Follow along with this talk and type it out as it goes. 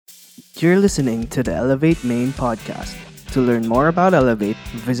You're listening to the Elevate Maine podcast. To learn more about Elevate,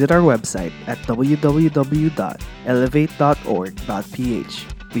 visit our website at www.elevate.org.ph.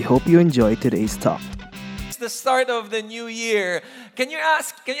 We hope you enjoy today's talk. It's the start of the new year. Can you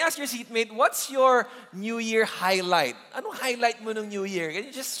ask your seatmate, what's your new year highlight? Anong highlight mo ng new year? Can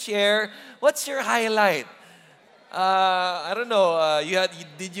you just share, what's your highlight? I don't know,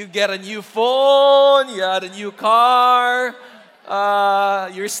 did you get a new phone? You had a new car?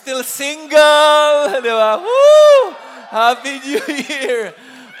 You're still single? Di ba? Woo! Happy New Year!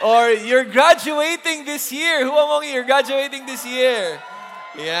 Or you're graduating this year. Who among you are graduating this year?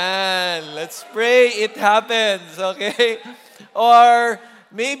 Yan. Let's pray it happens, okay? Or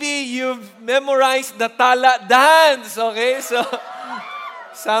maybe you've memorized the tala dance, okay? So,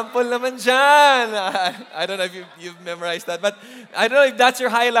 sample naman dyan. I don't know if you've memorized that, but I don't know if that's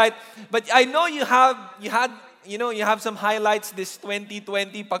your highlight. But I know you have some highlights this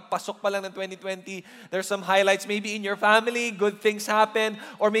 2020. Pagpasok pa lang ng 2020, there's some highlights. Maybe in your family, good things happen,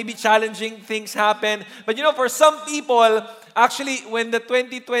 or maybe challenging things happen. But for some people, actually, when the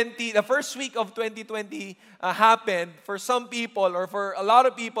first week of 2020 happened, for some people, or for a lot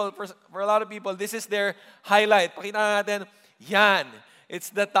of people, this is their highlight. Pakita natin, yan. It's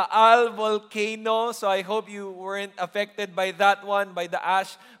the Taal volcano, so I hope you weren't affected by that one, by the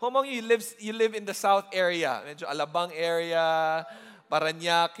ash. Who among you live in the south area? Medyo Alabang area,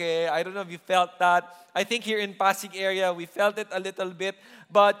 Parañaque. I don't know if you felt that. I think here in Pasig area, we felt it a little bit.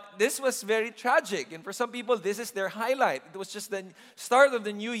 But this was very tragic. And for some people, this is their highlight. It was just the start of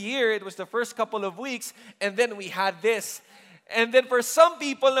the new year. It was the first couple of weeks. And then we had this. And then for some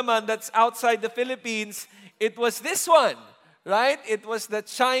people naman that's outside the Philippines, it was this one. Right? It was the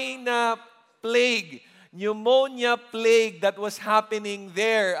China plague, pneumonia plague that was happening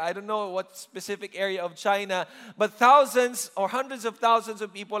there. I don't know what specific area of China, but thousands or hundreds of thousands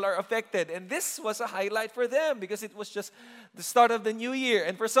of people are affected. And this was a highlight for them because it was just the start of the new year.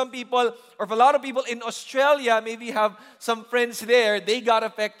 And for some people, or for a lot of people in Australia, maybe you have some friends there, they got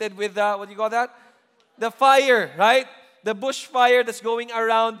affected with, what do you call that? The fire, right? The bushfire that's going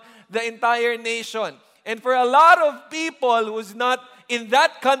around the entire nation. And for a lot of people who's not in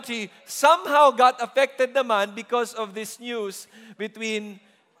that country, somehow got affected naman because of this news between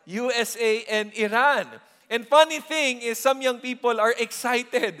USA and Iran. And funny thing is, some young people are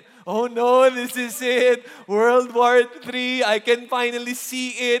excited. Oh no, this is it. World War III. I can finally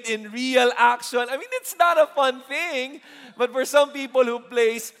see it in real action. I mean, it's not a fun thing. But for some people who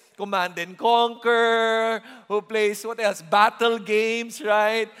plays Command and Conquer, who plays, what else? Battle games,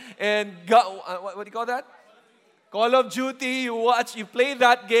 right? And what do you call that? Call of Duty, you play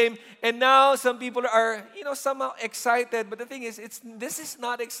that game, and now some people are, somehow excited. But the thing is, this is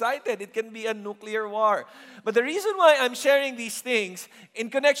not excited. It can be a nuclear war. But the reason why I'm sharing these things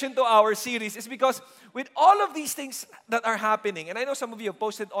in connection to our series is because with all of these things that are happening, and I know some of you have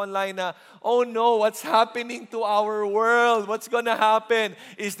posted online oh no, what's happening to our world? What's going to happen?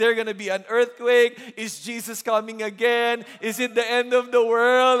 Is there going to be an earthquake? Is Jesus coming again? Is it the end of the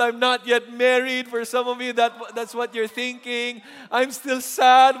world? I'm not yet married. For some of you, that's what you're thinking. I'm still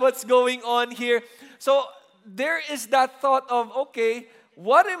sad. What's going on here? So there is that thought of, okay,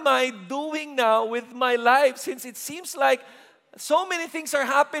 what am I doing now with my life? Since it seems like so many things are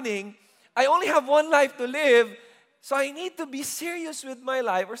happening, I only have one life to live, so I need to be serious with my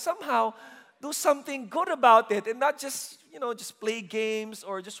life or somehow do something good about it and not just, just play games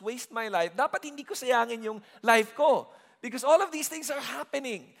or just waste my life. Dapat hindi ko sayangin yung life ko because all of these things are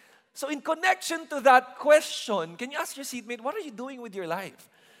happening. So in connection to that question, can you ask your seatmate, what are you doing with your life?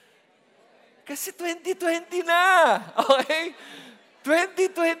 Kasi 2020 na, okay?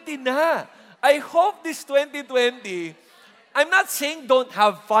 2020 na. I hope this 2020, I'm not saying don't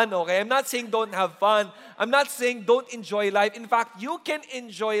have fun, okay? I'm not saying don't have fun. I'm not saying don't enjoy life. In fact, you can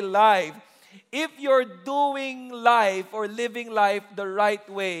enjoy life if you're doing life or living life the right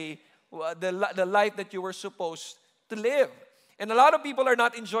way, the life that you were supposed to live. And a lot of people are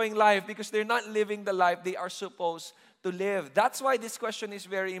not enjoying life because they're not living the life they are supposed to live. That's why this question is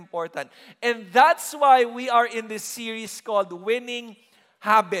very important. And that's why we are in this series called Winning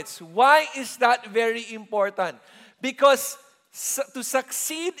Habits. Why is that very important? Because to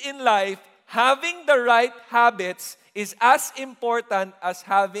succeed in life, having the right habits is as important as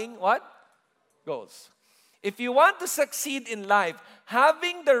having what? Goals. If you want to succeed in life,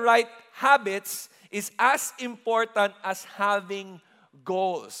 having the right habits is as important as having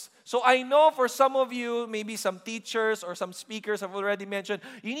goals. So I know for some of you, maybe some teachers or some speakers have already mentioned,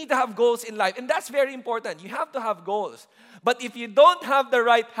 you need to have goals in life. And that's very important. You have to have goals. But if you don't have the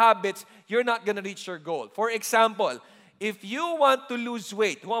right habits, you're not going to reach your goal. For example, if you want to lose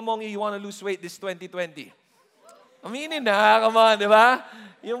weight, who among you want to lose weight this 2020? Aminin na, come on, di ba?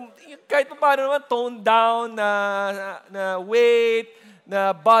 Yung kahit pa paano naman, toned down na weight,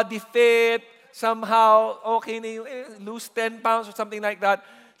 na body fit, somehow, okay na yung lose 10 pounds or something like that.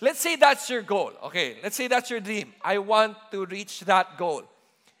 Let's say that's your goal. Okay, let's say that's your dream. I want to reach that goal.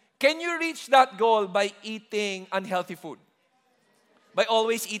 Can you reach that goal by eating unhealthy food? By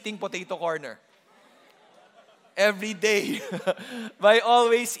always eating potato corner? Every day. By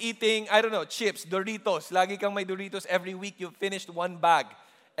always eating, I don't know, chips, Doritos. Lagi kang may Doritos. Every week, you've finished one bag.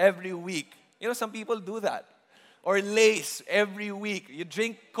 Every week. You know, some people do that. Or Lay's every week. You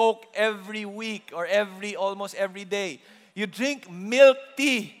drink Coke every week or almost every day. You drink milk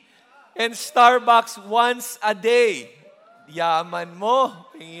tea and Starbucks once a day. Yaman mo.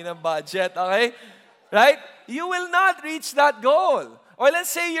 Tingin ang budget, okay? Right? You will not reach that goal. Or let's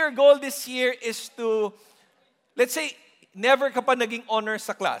say your goal this year is to, let's say, never ka pa naging honor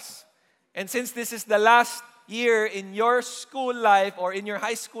sa class. And since this is the last year in your school life or in your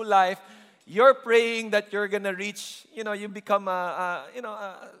high school life, you're praying that you're gonna reach, you become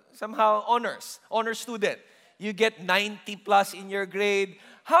somehow honor student. You get 90 plus in your grade.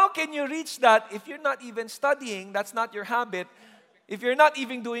 How can you reach that if you're not even studying? That's not your habit. If you're not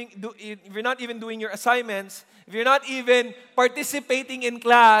even doing your assignments, if you're not even participating in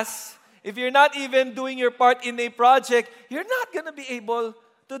class, if you're not even doing your part in a project, you're not gonna be able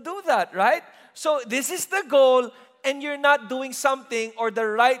to do that, right? So this is the goal, and you're not doing something or the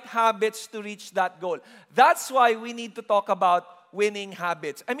right habits to reach that goal. That's why we need to talk about winning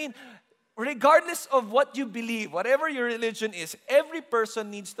habits. I mean, regardless of what you believe, whatever your religion is, every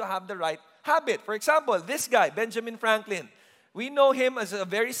person needs to have the right habit. For example, this guy, Benjamin Franklin, we know him as a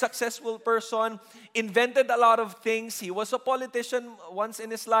very successful person, invented a lot of things. He was a politician once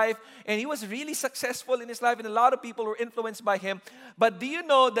in his life, and he was really successful in his life, and a lot of people were influenced by him. But do you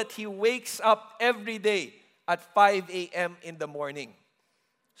know that he wakes up every day at 5 a.m. in the morning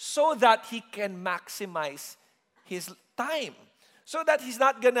so that he can maximize his time? So that he's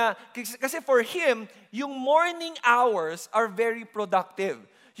not gonna, kasi for him, yung morning hours are very productive.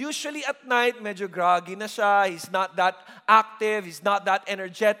 Usually at night, medyo groggy na siya. He's not that active. He's not that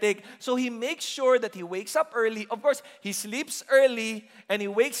energetic. So he makes sure that he wakes up early. Of course, he sleeps early and he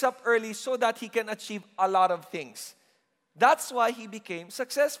wakes up early so that he can achieve a lot of things. That's why he became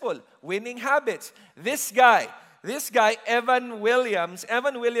successful. Winning habits. This guy, Evan Williams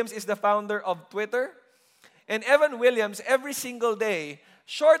is the founder of Twitter. And Evan Williams, every single day,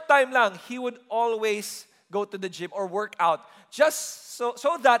 short time lang, he would always go to the gym or work out just so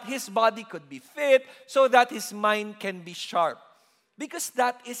that his body could be fit, so that his mind can be sharp. Because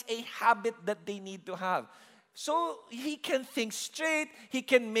that is a habit that they need to have. So he can think straight, he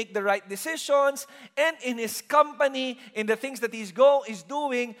can make the right decisions, and in his company, in the things that is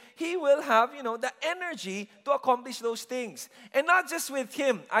doing, he will have, the energy to accomplish those things. And not just with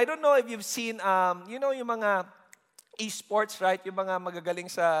him. I don't know if you've seen, yung mga esports, right? Yung mga magagaling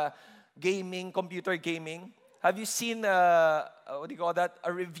sa gaming, computer gaming. Have you seen, what do you call that?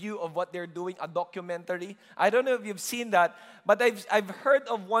 A review of what they're doing, a documentary? I don't know if you've seen that, but I've heard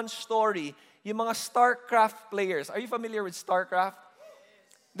of one story, yung mga StarCraft players. Are you familiar with StarCraft?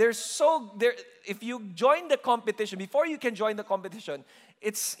 If you join the competition, before you can join the competition,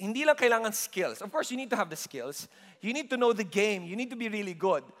 it's hindi lang kailangan skills. Of course, you need to have the skills. You need to know the game. You need to be really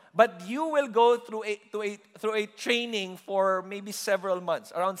good. But you will go through a training for maybe several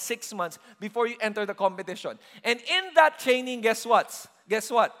months, around 6 months, before you enter the competition. And in that training, guess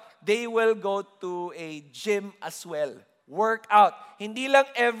what? They will go to a gym as well. Work out. Hindi lang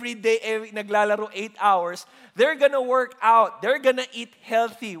every day, naglalaro 8 hours. They're gonna work out. They're gonna eat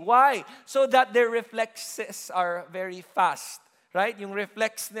healthy. Why? So that their reflexes are very fast. Right? Yung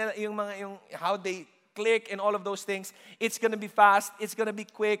reflex nila, yung how they click and all of those things, it's gonna be fast, it's gonna be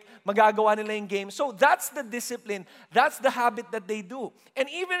quick, magagawa nila yung game. So that's the discipline, that's the habit that they do. And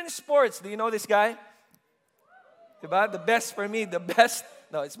even in sports, do you know this guy? Diba? The best for me,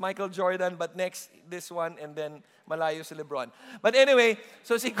 no, it's Michael Jordan, but next, this one, and then malayo si LeBron. But anyway,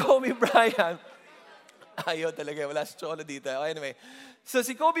 so si Kobe Bryant, ayaw talaga, wala si Cholo dito. Anyway, so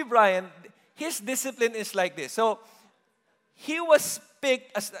si Kobe Bryant, his discipline is like this. So, he was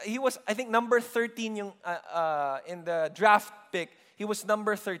picked as, I think, number 13 in the draft pick. He was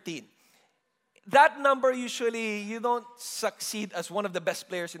number 13. That number, usually, you don't succeed as one of the best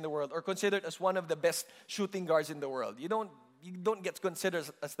players in the world or considered as one of the best shooting guards in the world. You don't get considered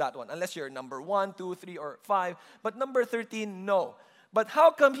as that one unless you're number 1, 2, 3, or 5. But number 13, no. But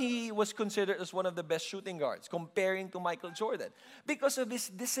how come he was considered as one of the best shooting guards, comparing to Michael Jordan? Because of his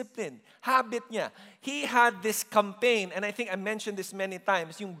discipline, habit niya. He had this campaign, and I think I mentioned this many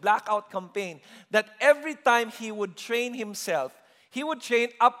times, yung blackout campaign, that every time he would train himself, he would train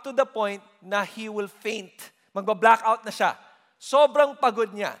up to the point na he will faint. Magba-blackout na siya. Sobrang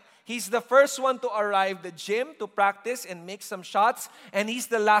pagod niya. He's the first one to arrive the gym to practice and make some shots, and he's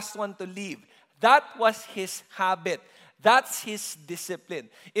the last one to leave. That was his habit. That's his discipline.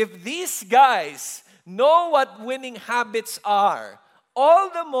 If these guys know what winning habits are, all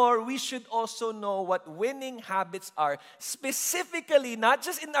the more we should also know what winning habits are, specifically not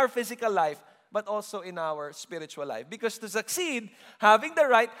just in our physical life, but also in our spiritual life. Because to succeed, having the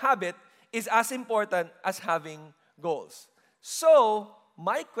right habit is as important as having goals. So,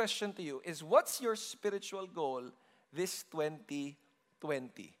 my question to you is, what's your spiritual goal this 2020?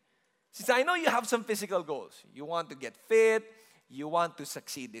 Since I know you have some physical goals. You want to get fit, you want to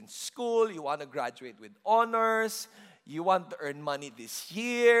succeed in school, you want to graduate with honors, you want to earn money this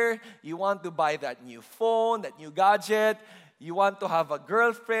year, you want to buy that new phone, that new gadget, you want to have a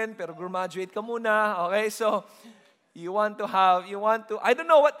girlfriend, pero graduate ka muna, okay? So, I don't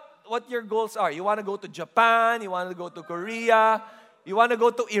know what your goals are. You want to go to Japan, you want to go to Korea, you want to go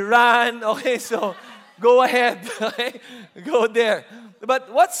to Iran, okay? So, go ahead, okay? Go there.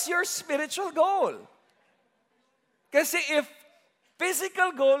 But what's your spiritual goal? Kasi if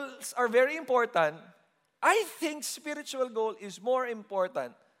physical goals are very important, I think spiritual goal is more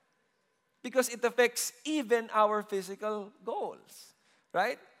important because it affects even our physical goals,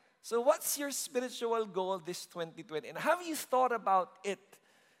 right? So what's your spiritual goal this 2020? And have you thought about it?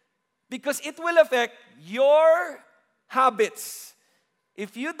 Because it will affect your habits.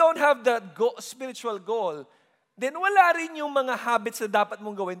 If you don't have that spiritual goal, then wala rin yung mga habits na dapat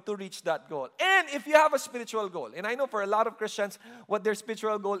mong gawin to reach that goal. And if you have a spiritual goal, and I know for a lot of Christians, what their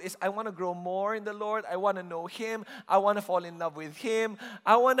spiritual goal is, I want to grow more in the Lord, I want to know Him, I want to fall in love with Him,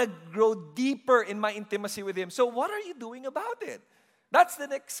 I want to grow deeper in my intimacy with Him. So what are you doing about it? That's the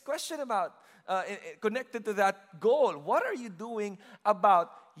next question about, connected to that goal. What are you doing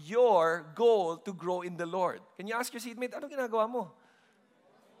about your goal to grow in the Lord? Can you ask your seatmate, ano ginagawa mo?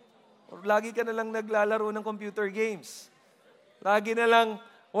 Or lagi ka na lang naglalaro ng computer games. Lagi na lang,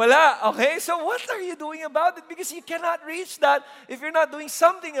 wala. Okay? So what are you doing about it? Because you cannot reach that if you're not doing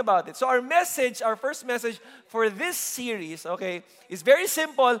something about it. So our message, our first message for this series, okay, is very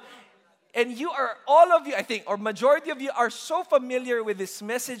simple. And all of you, I think, or majority of you are so familiar with this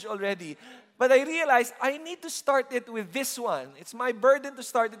message already. But I realized I need to start it with this one. It's my burden to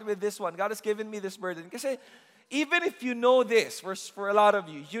start it with this one. God has given me this burden. Kasi even if you know this, for a lot of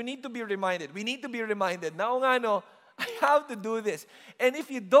you, you need to be reminded. We need to be reminded. Na nga no, I have to do this. And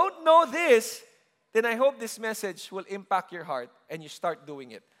if you don't know this, then I hope this message will impact your heart and you start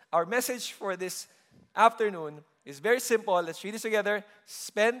doing it. Our message for this afternoon is very simple. Let's read this together.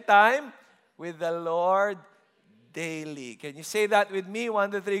 Spend time with the Lord daily. Can you say that with me?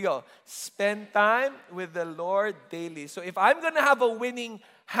 1, 2, 3, go. Spend time with the Lord daily. So if I'm going to have a winning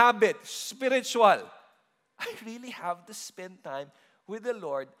habit, spiritual, I really have to spend time with the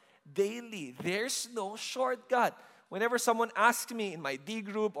Lord daily. There's no shortcut. Whenever someone asks me in my D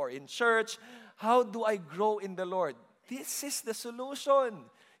group or in church, how do I grow in the Lord? This is the solution.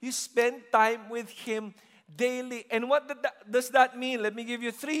 You spend time with Him daily. And what does that mean? Let me give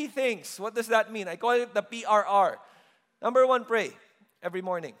you 3 things. What does that mean? I call it the PRR. Number 1, pray every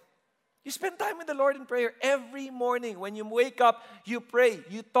morning. You spend time with the Lord in prayer every morning. When you wake up, you pray.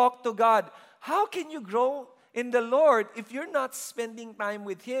 You talk to God. How can you grow in the Lord if you're not spending time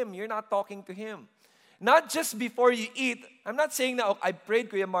with Him? You're not talking to Him. Not just before you eat. I'm not saying na, I prayed,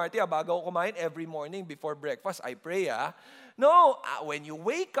 Kuya Marty, bago ako kumain every morning before breakfast. I pray, No, when you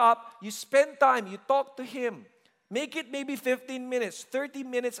wake up, you spend time, you talk to Him. Make it maybe 15 minutes, 30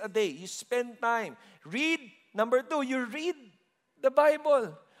 minutes a day. You spend time. Read. Number 2, you read the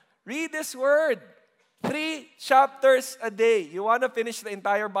Bible. Read this Word. 3 chapters a day. You want to finish the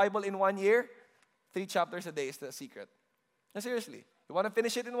entire Bible in 1 year? 3 chapters a day is the secret. No, seriously. You want to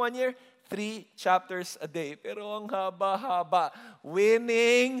finish it in 1 year? 3 chapters a day. Pero ang haba-haba.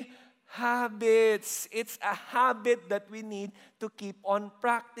 Winning habits. It's a habit that we need to keep on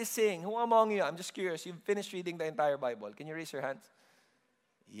practicing. Who among you, I'm just curious, you've finished reading the entire Bible. Can you raise your hands?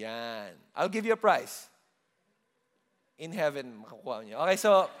 Yan. I'll give you a prize. In heaven, makukuha niyo. Okay,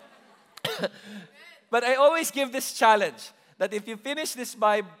 so, but I always give this challenge that if you finish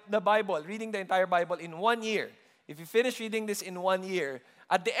the Bible, reading the entire Bible in 1 year, if you finish reading this in 1 year,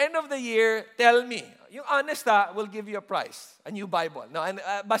 At the end of the year, tell me. Yung honest we'll give you a prize. A new Bible. No, and,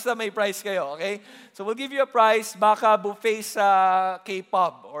 basta may prize kayo, okay? So we'll give you a prize. Baka buffet sa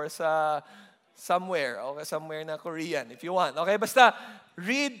K-pop or sa somewhere. Okay, somewhere na Korean if you want. Okay, basta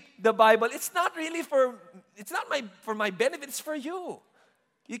read the Bible. It's not for my benefit. It's for you.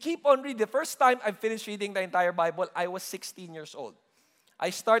 You keep on reading. The first time I finished reading the entire Bible, I was 16 years old. I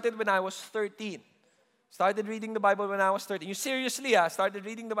started when I was 13. Started reading the Bible when I was 13. You seriously, started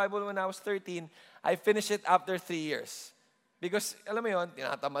reading the Bible when I was 13. I finished it after 3 years. Because, alam mo yun,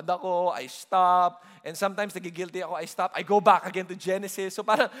 tinatamad ako, I stop, and sometimes nagigilty ako, I stop, I go back again to Genesis. So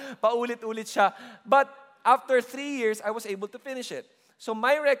parang paulit-ulit siya. But after 3 years, I was able to finish it. So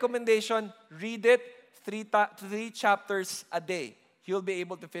my recommendation, read it 3 chapters a day. You'll be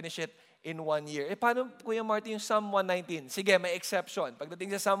able to finish it in 1 year. Paano, Kuya Marty, yung Psalm 119? Sige, may exception.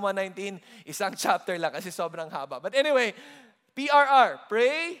 Pagdating sa Psalm 119, isang chapter lang kasi sobrang haba. But anyway, PRR,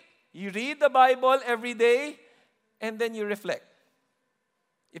 pray, you read the Bible every day, and then you reflect.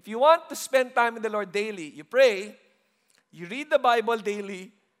 If you want to spend time with the Lord daily, you pray, you read the Bible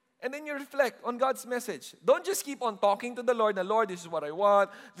daily, and then you reflect on God's message. Don't just keep on talking to the Lord na, Lord, this is what I want,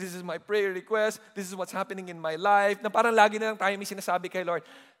 this is my prayer request, this is what's happening in my life, na parang lagi na lang tayo may sinasabi kay Lord.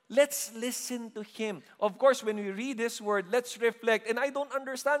 Let's listen to Him. Of course, when we read this word, let's reflect. And I don't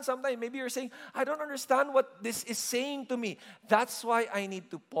understand sometimes. Maybe you're saying, I don't understand what this is saying to me. That's why I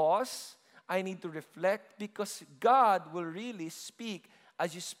need to pause. I need to reflect because God will really speak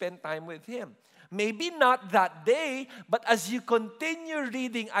as you spend time with Him. Maybe not that day, but as you continue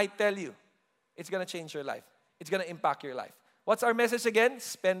reading, I tell you, it's going to change your life. It's going to impact your life. What's our message again?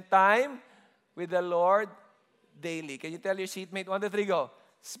 Spend time with the Lord daily. Can you tell your seatmate, 1, 2, 3, go.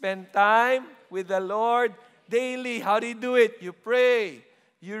 Spend time with the Lord daily. How do you do it? You pray.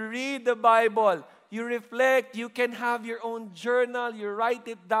 You read the Bible. You reflect. You can have your own journal. You write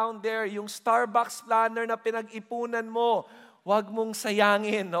it down there. Yung Starbucks planner na pinag-ipunan mo, wag mong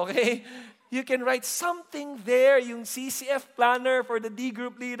sayangin, okay? You can write something there. Yung CCF planner for the D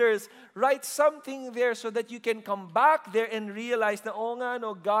group leaders. Write something there so that you can come back there and realize na, oh nga,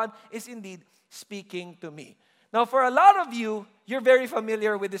 no, God is indeed speaking to me. Now, for a lot of you, you're very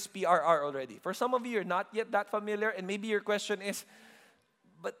familiar with this PRR already. For some of you, you're not yet that familiar, and maybe your question is,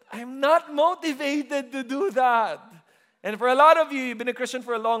 but I'm not motivated to do that. And for a lot of you, you've been a Christian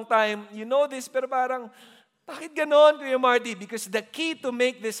for a long time, you know this, pero parang, bakit ganon, Kuya Marty? Because the key to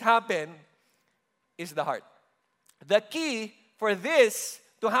make this happen is the heart. The key for this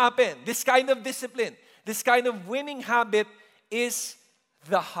to happen, this kind of discipline, this kind of winning habit is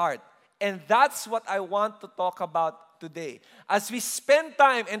the heart. And that's what I want to talk about today. As we spend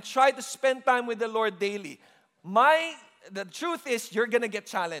time and try to spend time with the Lord daily, the truth is you're gonna get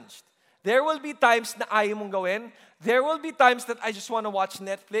challenged. There will be times na ayaw mong gawin. There will be times that I just want to watch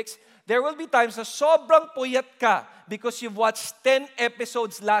Netflix. There will be times na sobrang puyat ka because you've watched 10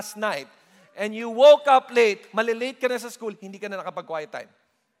 episodes last night and you woke up late, malilate ka na sa school, hindi ka na nakapag-quiet time.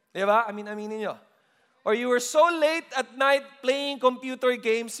 Diba? Aminin nyo. Or you were so late at night playing computer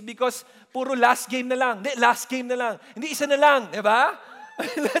games because puro last game na lang. Hindi, last game na lang. Hindi, isa na lang. Diba?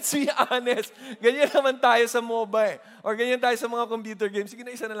 Let's be honest. Ganyan naman tayo sa mobile. Or ganyan tayo sa mga computer games. Sige na,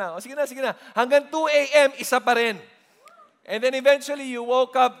 isa na lang. O sige na. Hanggang 2 a.m., isa pa rin. And then eventually, you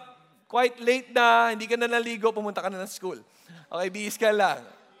woke up quite late na, hindi ka na naligo, pumunta ka na ng school. Okay, bihis ka lang.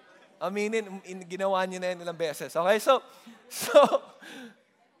 Aminin, ginawa niyo na yan ilang beses. Okay, so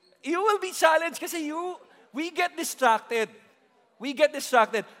you will be challenged kasi we get distracted. We get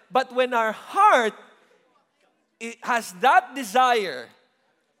distracted. But when our heart has that desire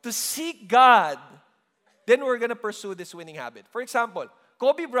to seek God, then we're going to pursue this winning habit. For example,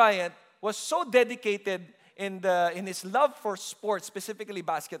 Kobe Bryant was so dedicated in his love for sports, specifically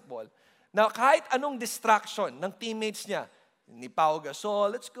basketball, na kahit anong distraction ng teammates niya, ni Pau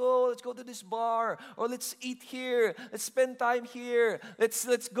Gasol, let's go to this bar, or let's eat here, let's spend time here,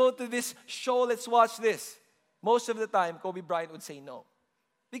 let's go to this show, let's watch this. Most of the time, Kobe Bryant would say no.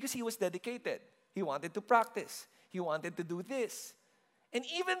 Because he was dedicated. He wanted to practice. He wanted to do this. And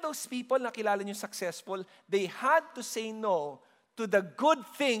even those people na kilala niyo successful, they had to say no to the good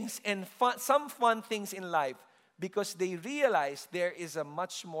things and some fun things in life because they realized there is a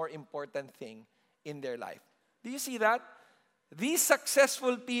much more important thing in their life. Do you see that? These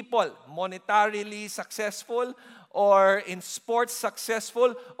successful people, monetarily successful, or in sports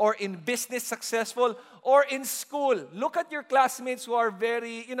successful, or in business successful, or in school. Look at your classmates who are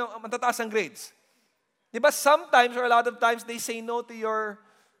very, matataas ang grades. Diba? Sometimes, or a lot of times, they say no to your,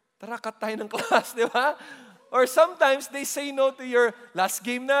 tara, cut tayo ng class, diba? Or sometimes, they say no to your, last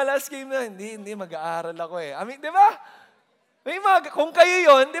game na, hindi mag-aaral ako eh. Diba? Kung kayo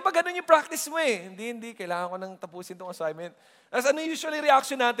yon, di ba ganun yung practice mo eh. Hindi, kailangan ko nang tapusin tong assignment. As ano usually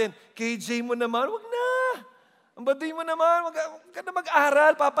reaction natin? KJ mo naman, wag na. Ang baduy mo naman, wag ka na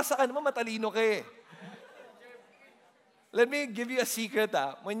mag-aral, papasa ka naman, matalino ka eh. Let me give you a secret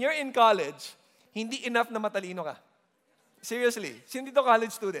When you're in college, hindi enough na matalino ka. Seriously. Sino dito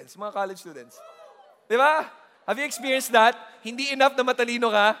college students? Mga college students. Di ba? Have you experienced that? Hindi enough na matalino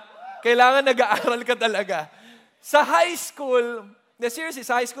ka. Kailangan nag-aaral ka talaga. Sa high school, seriously,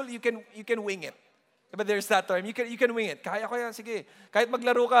 sa high school, you can wing it. But there's that term. You can wing it. Kaya ko yan, sige. Kahit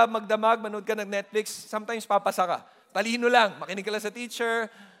maglaro ka, magdamag, manood ka ng Netflix, sometimes papasa ka. Talino lang, makinig ka lang sa teacher.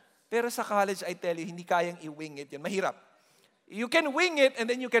 Pero sa college, I tell you, hindi kayang i-wing it yan. Mahirap. You can wing it and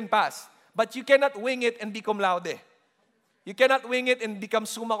then you can pass. But you cannot wing it and be cum laude. You cannot wing it and become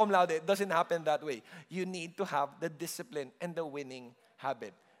summa cum laude. It doesn't happen that way. You need to have the discipline and the winning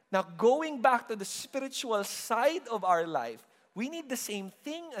habit. Now, going back to the spiritual side of our life, we need the same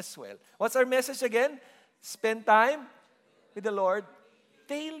thing as well. What's our message again? Spend time with the Lord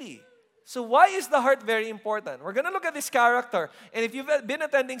daily. So why is the heart very important? We're going to look at this character. And if you've been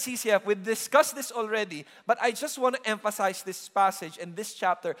attending CCF, we've discussed this already. But I just want to emphasize this passage and this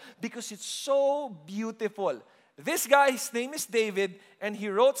chapter because it's so beautiful. This guy, his name is David, and he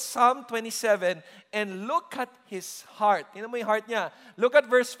wrote Psalm 27, and look at his heart. Tingnan mo yung heart niya. Look at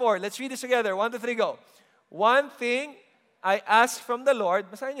verse 4. Let's read this together. 1, 2, 3, go. One thing I ask from the Lord.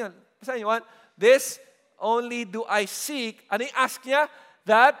 Basahin niyo. Basahin niyo. This only do I seek. Ano yung ask niya?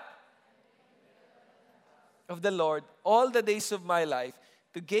 That of the Lord all the days of my life,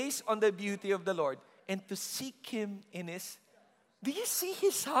 to gaze on the beauty of the Lord, and to seek Him in His... Do you see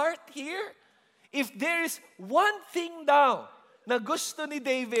His heart here? If there is one thing daw na gusto ni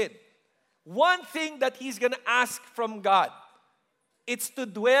David, one thing that he's gonna ask from God, it's to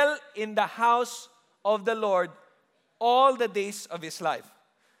dwell in the house of the Lord all the days of his life.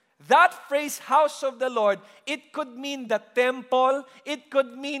 That phrase, house of the Lord, it could mean the temple, it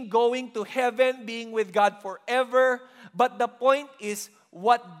could mean going to heaven, being with God forever, but the point is,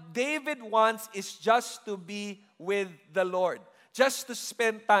 what David wants is just to be with the Lord, just to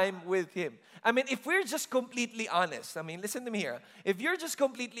spend time with Him. I mean, if we're just completely honest, listen to me here. If you're just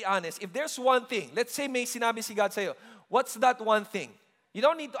completely honest, if there's one thing, let's say may sinabi si God sa'yo, what's that one thing? You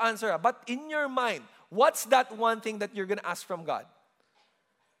don't need to answer, but in your mind, what's that one thing that you're gonna ask from God?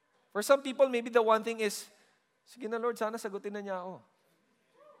 For some people, maybe the one thing is, sige na Lord, sana sagutin na niya ako.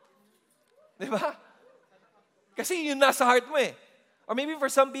 Di ba? Kasi yun nasa heart mo eh. Or maybe for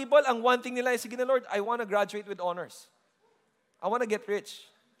some people, ang one thing nila is, sige na Lord, I wanna graduate with honors. I wanna get rich.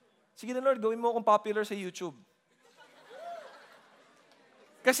 Sige na Lord, gawin mo akong popular sa YouTube.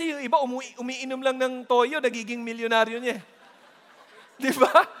 Kasi yung iba, umiinom lang ng toyo, nagiging milyonaryo niya. Di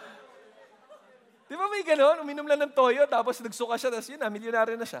ba? Di ba may ganon? Uminom lang ng toyo, tapos nagsuka siya, tapos yun na,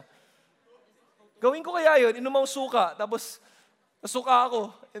 milyonaryo na siya. Gawin ko kaya yun, inom ako suka, tapos nasuka ako,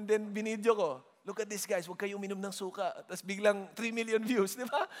 and then binidyo ko. Look at this guys, huwag kayo uminom ng suka. Tapos biglang 3 million views, di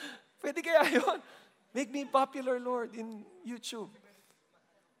ba? Pwede kaya yun? Make me popular, Lord, in YouTube.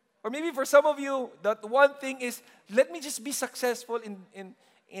 Or maybe for some of you, that one thing is, let me just be successful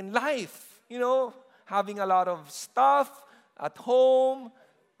in life. You know, having a lot of stuff at home,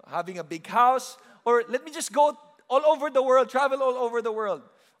 having a big house. Or let me just go all over the world, travel all over the world.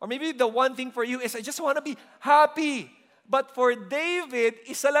 Or maybe the one thing for you is, I just want to be happy. But for David,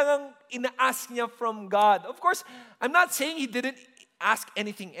 isa lang ang ina-ask niya from God. Of course, I'm not saying he didn't ask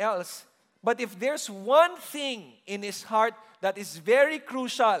anything else. But if there's one thing in his heart that is very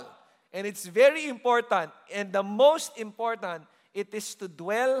crucial, and it's very important, and the most important, it is to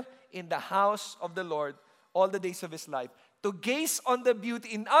dwell in the house of the Lord all the days of his life. To gaze on the beauty.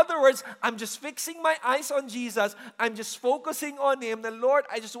 In other words, I'm just fixing my eyes on Jesus. I'm just focusing on Him. The Lord,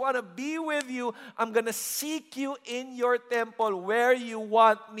 I just want to be with you. I'm going to seek you in your temple where you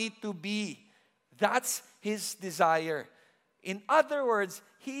want me to be. That's his desire. In other words,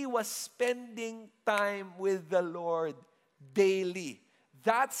 he was spending time with the Lord daily.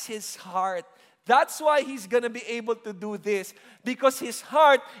 That's his heart. That's why he's going to be able to do this. Because his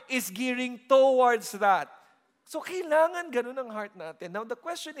heart is gearing towards that. So kailangan ganun ang heart natin. Now the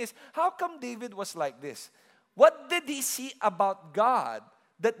question is, how come David was like this? What did he see about God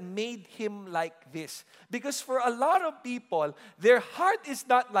that made him like this? Because for a lot of people, their heart is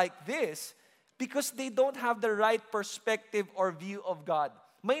not like this because they don't have the right perspective or view of God.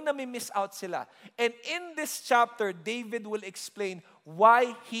 May nami-miss out sila. And in this chapter, David will explain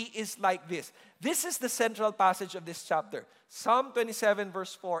why he is like this. This is the central passage of this chapter. Psalm 27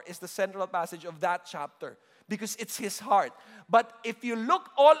 verse 4 is the central passage of that chapter because it's his heart. But if you look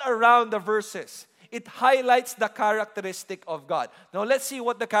all around the verses, It highlights the characteristic of God. Now let's see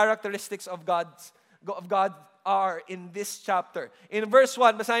what the characteristics of God are in this chapter. In verse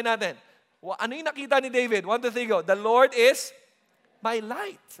 1, basahin natin. Ano yung nakita ni David? 1, 2, 3, go. The Lord is my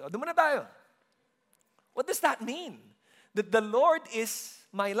light. So, doon muna tayo. What does that mean? That the Lord is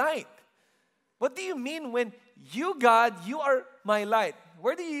my light. What do you mean when you, God, you are my light?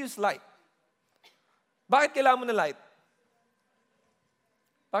 Where do you use light? Bakit kailangan mo ng light?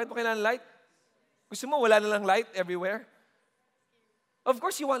 Bakit mo kailangan ng light? Gusto mo wala na lang light everywhere? Of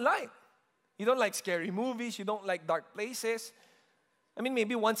course you want light. You don't like scary movies. You don't like dark places. I mean,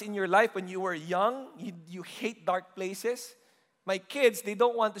 maybe once in your life when you were young, you hate dark places. My kids, they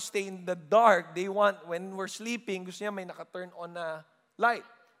don't want to stay in the dark. They want, when we're sleeping, gusto niya may naka-turn on na light.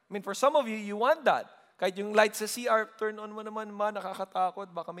 I mean, for some of you, you want that. Kahit yung light sa CR, turn on mo naman, nakakatakot,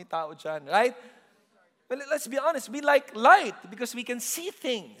 baka may tao dyan, right? Well, let's be honest, we like light because we can see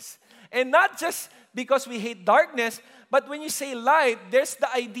things. And not just because we hate darkness, but when you say light, there's the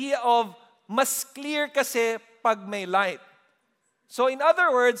idea of mas clear kasi pag may light. So in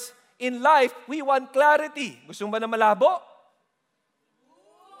other words, in life, we want clarity. Gusto mo ba na malabo?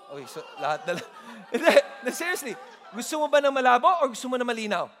 Okay, so lahat na lang. Seriously, gusto mo ba na malabo or gusto mo na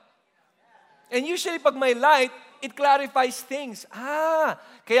malinaw? And usually pag may light, it clarifies things.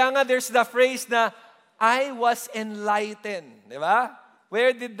 Kaya nga there's the phrase na, I was enlightened. Di ba?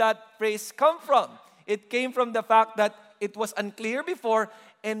 Where did that phrase come from? It came from the fact that it was unclear before,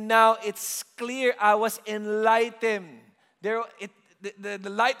 and now it's clear. I was enlightened. The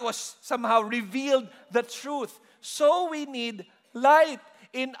light was somehow revealed the truth. So we need light.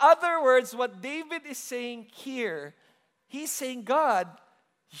 In other words, what David is saying here, he's saying, God,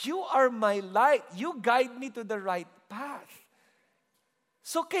 you are my light. You guide me to the right path.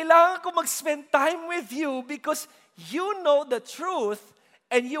 So kailangan ko mag-spend time with you because you know the truth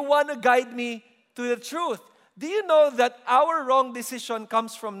and you want to guide me to the truth. Do you know that our wrong decision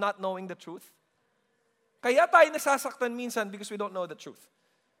comes from not knowing the truth? Kaya tayo nasasaktan minsan because we don't know the truth.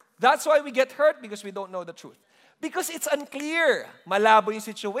 That's why we get hurt because we don't know the truth. Because it's unclear. Malabo yung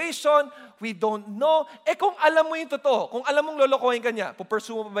situation, we don't know. Kung alam mo yung totoo, kung alam mong lolokohin ka niya,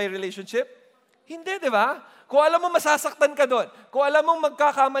 pupursue mo pa ba yung relationship? Hindi, di ba? Kung alam mo masasaktan ka doon, kung alam mong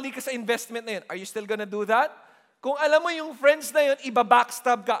magkakamali ka sa investment na yun, are you still gonna do that? Kung alam mo yung friends na yun,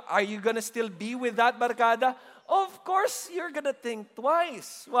 iba-backstab ka, are you gonna still be with that barkada? Of course, you're gonna think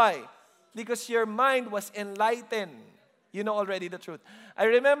twice. Why? Because your mind was enlightened. You know already the truth. I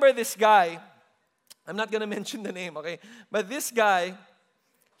remember this guy, I'm not gonna mention the name, okay? But this guy,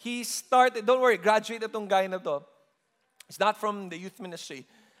 he started, don't worry, graduate itong guy na to. He's not from the youth ministry.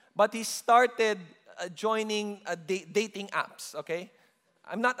 But he started joining dating apps, okay?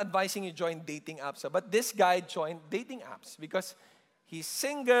 I'm not advising you join dating apps, but this guy joined dating apps because he's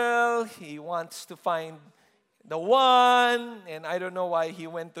single, he wants to find the one, and I don't know why he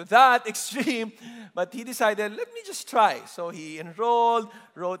went to that extreme, but he decided, let me just try. So he enrolled,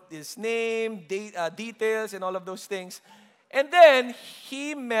 wrote his name, details, and all of those things. And then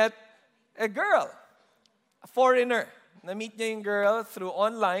he met a girl, a foreigner. Na-meet niya yung girl through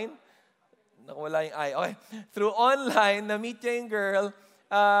online. Nakawala yung eye. Okay. Through online, na-meet niya yung girl.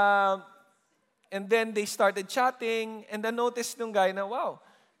 And then they started chatting. And then noticed nung guy na, wow,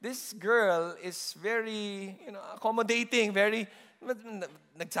 this girl is very, accommodating, very,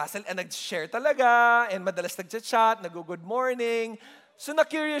 nag-share talaga, and madalas nag-chat, nag-good morning. So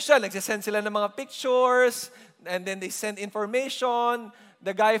na-curious siya, nagsasend sila ng mga pictures, and then they send information.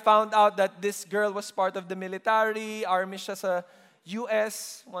 The guy found out that this girl was part of the military, army siya sa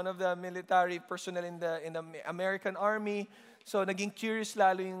US, one of the military personnel in the American army. So naging curious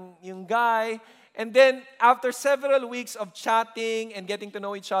lalo yung guy. And then, after several weeks of chatting and getting to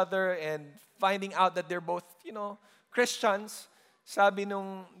know each other and finding out that they're both, Christians,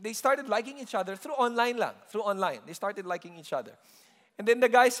 they started liking each other through online lang. Through online. They started liking each other. And then the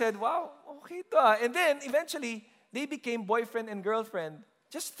guy said, wow, okay to ah. And then, eventually, they became boyfriend and girlfriend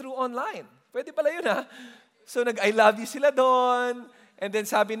just through online. Pwede pala yun ah. So, nag-I love you sila doon. And then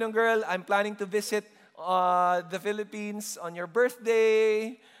sabi ng girl, I'm planning to visit the Philippines on your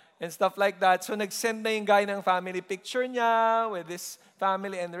birthday. And stuff like that. So nag-send na yung guy ng family picture niya with his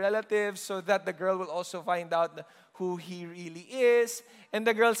family and relatives so that the girl will also find out who he really is. And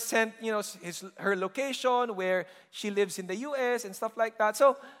the girl sent, her location where she lives in the US and stuff like that.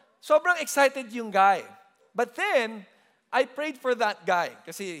 So sobrang excited yung guy. But then, I prayed for that guy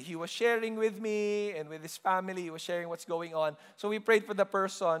kasi he was sharing with me and with his family. He was sharing what's going on. So we prayed for the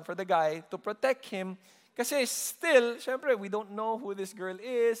person, for the guy, to protect him Kasi still, syempre, we don't know who this girl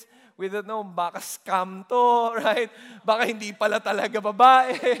is. We don't know, baka scam to, right? Baka hindi pala talaga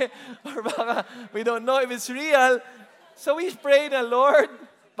babae. Or baka we don't know if it's real. So we pray na, Lord,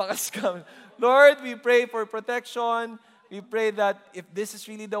 baka scam. Lord, we pray for protection. We pray that if this is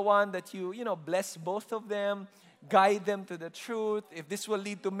really the one, that you bless both of them, guide them to the truth. If this will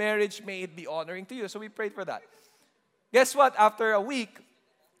lead to marriage, may it be honoring to you. So we prayed for that. Guess what? After a week,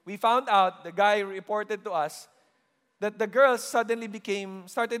 we found out, the guy reported to us, that the girl suddenly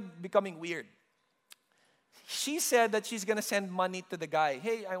started becoming weird. She said that she's gonna send money to the guy.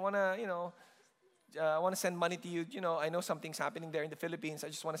 Hey, I wanna send money to you. I know something's happening there in the Philippines. I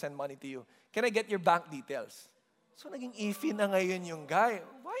just wanna send money to you. Can I get your bank details? So naging iffy na ngayon yung guy.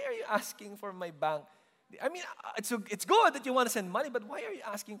 Why are you asking for my bank? I mean, it's good that you want to send money, but why are you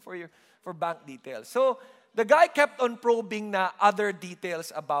asking for bank details? So the guy kept on probing na other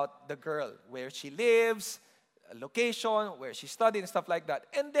details about the girl, where she lives, location, where she studied, and stuff like that.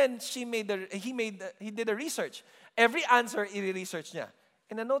 And then he did a research. Every answer, i-research niya.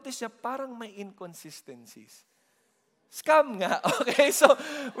 And na-notice niya, parang may inconsistencies. Scam nga. Okay, so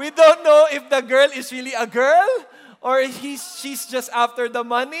we don't know if the girl is really a girl or she's just after the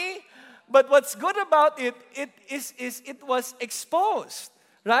money. But what's good about it was exposed,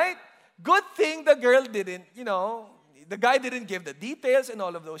 right? Good thing the girl didn't, the guy didn't give the details and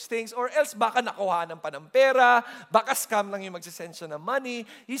all of those things, or else baka nakuhanan pa ng pera, baka scam lang yung magsisend siya ng money.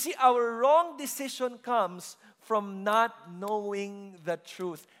 You see, our wrong decision comes from not knowing the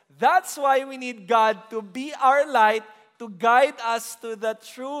truth. That's why we need God to be our light, to guide us to the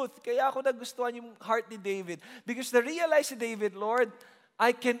truth. Kaya ako nagustuhan yung heart ni David. Because realize ni David, Lord,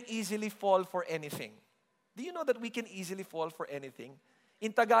 I can easily fall for anything. Do you know that we can easily fall for anything?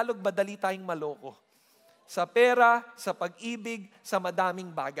 In Tagalog, madali tayong maloko. Sa pera, sa pag-ibig, sa madaming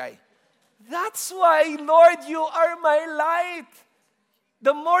bagay. That's why, Lord, you are my light.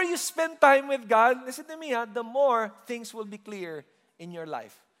 The more you spend time with God, listen to me, the more things will be clear in your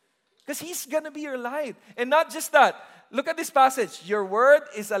life. Because He's gonna be your light. And not just that. Look at this passage. Your word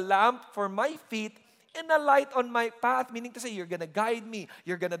is a lamp for my feet and a light on my path. Meaning to say, you're gonna guide me.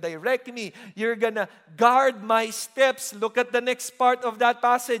 You're gonna direct me. You're gonna guard my steps. Look at the next part of that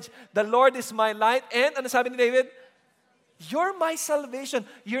passage. The Lord is my light. And, ano sabi ni David? You're my salvation.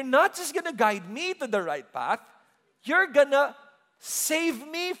 You're not just gonna guide me to the right path. You're gonna save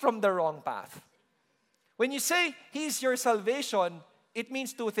me from the wrong path. When you say He's your salvation, it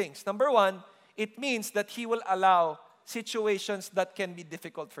means two things. Number one, it means that He will allow situations that can be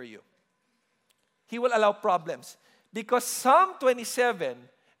difficult for you. He will allow problems. Because Psalm 27,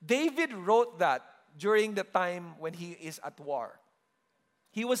 David wrote that during the time when he is at war.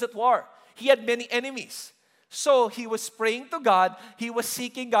 He was at war. He had many enemies. So he was praying to God. He was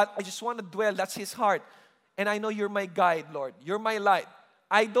seeking God. I just want to dwell. That's his heart. And I know you're my guide, Lord. You're my light.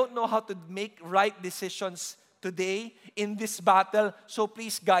 I don't know how to make right decisions today in this battle, so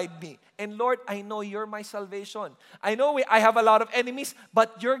please guide me. And Lord, I know you're my salvation. I know I have a lot of enemies,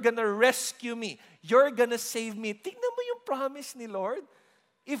 but you're gonna rescue me. You're gonna save me. Tingnan mo yung promise ni Lord.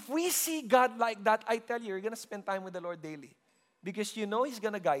 If we see God like that, I tell you, you're gonna spend time with the Lord daily. Because you know He's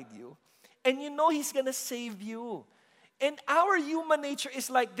gonna guide you. And you know He's gonna save you. And our human nature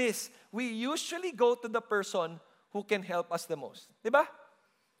is like this. We usually go to the person who can help us the most. Diba?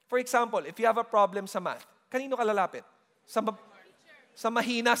 For example, if you have a problem sa math, kanino ka lalapit? Sa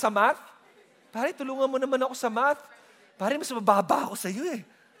mahina sa math? Pare, tulungan mo naman ako sa math. Pare, mas mababa ako sa iyo eh.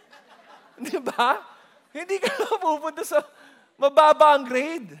 Di ba? Hindi ka na pupunta sa mababa ang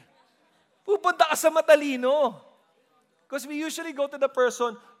grade. Pupunta ka sa matalino. Because we usually go to the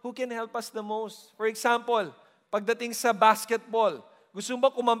person who can help us the most. For example, pagdating sa basketball, gusto mo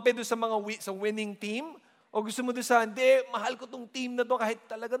ba kumampi doon sa winning team? O gusto mo doon sa, hindi, mahal ko tong team na to kahit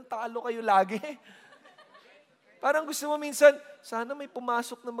talagang talo kayo lagi. Parang gusto mo minsan, sana may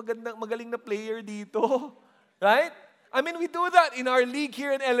pumasok na magaling na player dito. Right? I mean, we do that in our league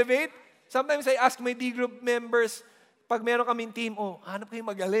here in Elevate. Sometimes I ask my D group members, pag meron kaming team, hanap kayo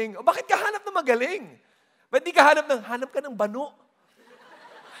magaling. Bakit ka hanap na magaling? Ba't di ka hanap ka ng bano?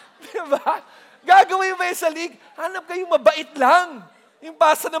 Diba? Gagawin mo sa league, hanap kayo mabait lang. Yung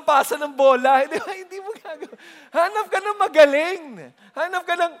pasa ng bola. Diba? Hindi mo gagawin. Hanap ka ng magaling. Hanap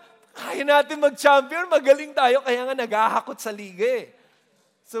ka ng, kaya natin mag-champion, magaling tayo, kaya nga naghahakot sa liga eh.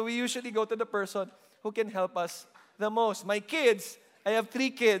 So we usually go to the person who can help us the most. My kids, I have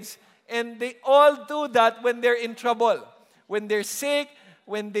 3 kids, and they all do that when they're in trouble. When they're sick,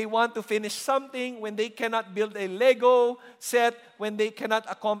 when they want to finish something, when they cannot build a Lego set, when they cannot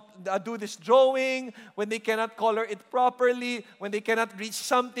do this drawing, when they cannot color it properly, when they cannot reach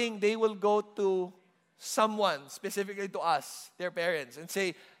something, they will go to someone, specifically to us, their parents, and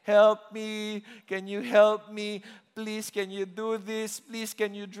say, help me, can you help me? Please, can you do this? Please,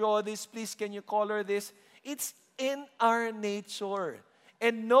 can you draw this? Please, can you color this? It's in our nature.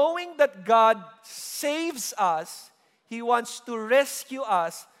 And knowing that God saves us, He wants to rescue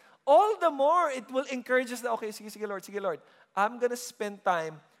us, all the more it will encourage us that, okay, sige Lord, I'm gonna spend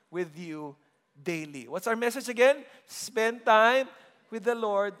time with you daily. What's our message again? Spend time with the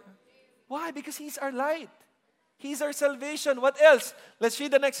Lord. Why? Because He's our light. He's our salvation. What else? Let's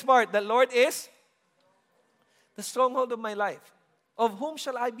read the next part. The Lord is the stronghold of my life. Of whom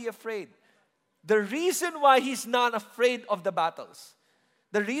shall I be afraid? The reason why He's not afraid of the battles,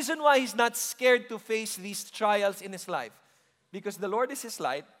 the reason why He's not scared to face these trials in His life, because the Lord is His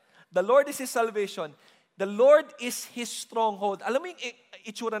light, the Lord is His salvation, the Lord is His stronghold. Alam mo yung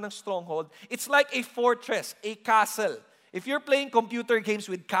itsura ng stronghold? It's like a fortress, a castle. If you're playing computer games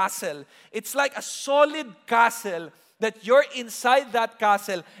with castle, it's like a solid castle that you're inside that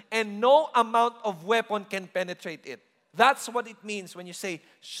castle and no amount of weapon can penetrate it. That's what it means when you say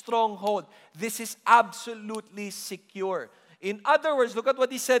stronghold. This is absolutely secure. In other words, look at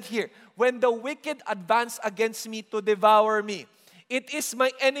what he said here. When the wicked advance against me to devour me, it is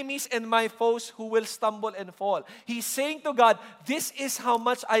my enemies and my foes who will stumble and fall. He's saying to God, this is how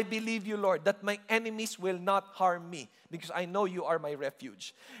much I believe you, Lord, that my enemies will not harm me because I know you are my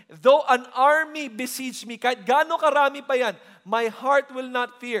refuge. Though an army besiege me, kahit gaano karami pa yan, my heart will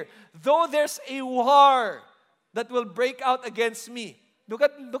not fear. Though there's a war that will break out against me. Look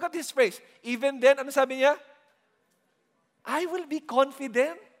at this phrase. Even then, ano sabi niya? I will be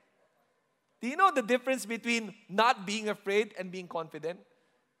confident. Do you know the difference between not being afraid and being confident?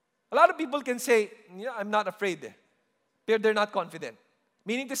 A lot of people can say, yeah, I'm not afraid. But they're not confident.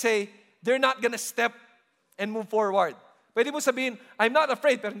 Meaning to say, they're not gonna step and move forward. Pwede mo sabihin, I'm not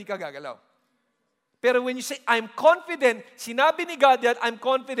afraid, pero hindi ka gagalaw. Pero when you say, I'm confident, sinabi ni God that I'm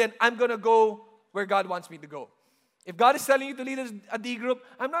confident, I'm gonna go where God wants me to go. If God is telling you to lead a D group,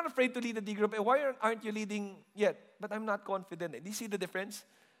 I'm not afraid to lead a D group. Why aren't you leading yet? But I'm not confident. Do you see the difference?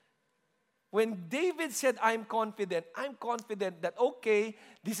 When David said, I'm confident that, okay,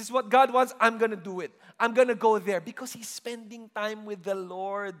 this is what God wants, I'm going to do it. I'm going to go there because he's spending time with the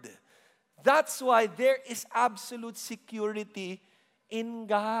Lord. That's why there is absolute security in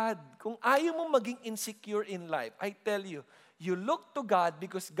God. Kung ayaw mo maging insecure in life, I tell you, you look to God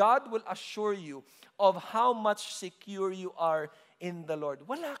because God will assure you of how much secure you are in the Lord.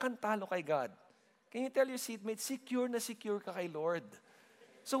 Wala kang talo kay God. Can you tell your seatmate, secure na secure ka kay Lord?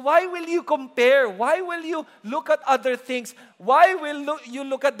 So why will you compare? Why will you look at other things? Why will you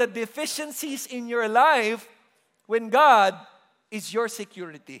look at the deficiencies in your life when God is your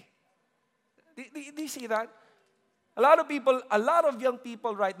security? Do you see that? A lot of young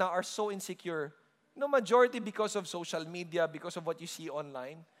people right now are so insecure. Majority because of social media, because of what you see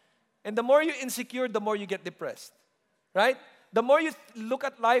online. And the more you're insecure, the more you get depressed. Right? The more you look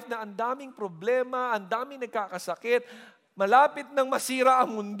at life na ang daming problema, ang daming nagkakasakit, malapit nang masira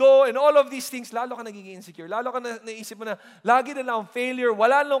ang mundo, and all of these things, lalo ka nagiging insecure. Lalo ka naisip mo na, lagi na lang failure,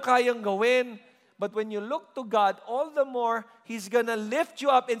 wala lang kayang gawin. But when you look to God, all the more, He's gonna lift you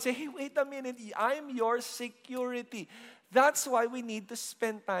up and say, hey, wait a minute, I'm your security. That's why we need to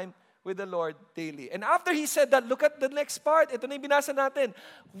spend time with the Lord daily. And after he said that, look at the next part. Ito na yung binasa natin.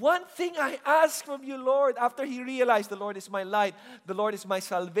 One thing I ask from you, Lord, after he realized the Lord is my light, the Lord is my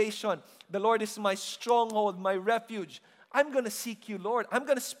salvation, the Lord is my stronghold, my refuge. I'm going to seek you, Lord. I'm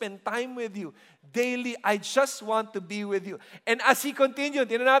going to spend time with you daily. I just want to be with you. And as he continued,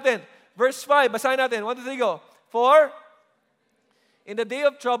 tingnan natin, verse 5, basahin natin. 1, 2, 3, go. For in the day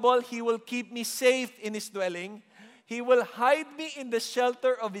of trouble, he will keep me safe in his dwelling. He will hide me in the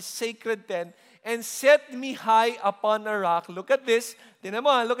shelter of his sacred tent and set me high upon a rock. Look at this. Tingnan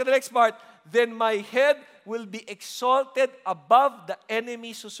mo, look at the next part. Then my head will be exalted above the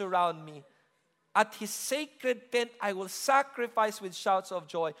enemies who surround me. At his sacred tent, I will sacrifice with shouts of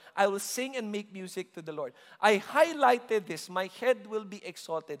joy. I will sing and make music to the Lord. I highlighted this. My head will be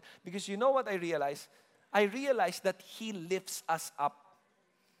exalted. Because you know what I realized? I realized that he lifts us up.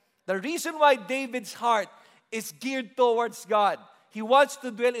 The reason why David's heart is geared towards God. He wants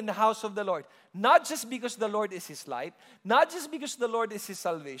to dwell in the house of the Lord. Not just because the Lord is his light, not just because the Lord is his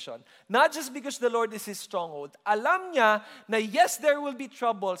salvation, not just because the Lord is his stronghold. Alam niya na yes, there will be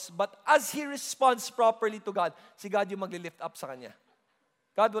troubles, but as he responds properly to God, si God yung magli-lift up sa kanya.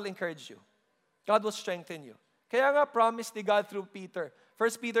 God will encourage you. God will strengthen you. Kaya nga promise ni God through Peter. 1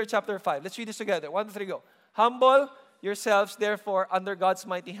 Peter chapter 5. Let's read this together. 1, 2, 3, go. Humble yourselves, therefore, under God's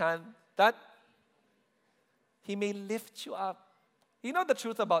mighty hand, that He may lift you up. You know the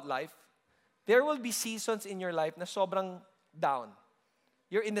truth about life? there will be seasons in your life na sobrang down.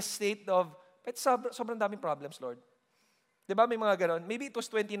 You're in the state of, sobrang daming problems, Lord. Di ba may mga ganon? Maybe it was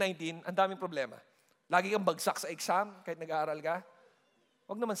 2019, ang daming problema. Lagi kang bagsak sa exam kahit nag-aaral ka.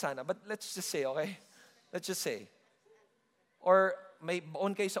 Wag naman sana, but let's just say, okay? Let's just say. Or may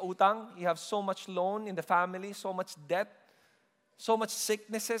baon kayo sa utang, you have so much loan in the family, so much debt, so much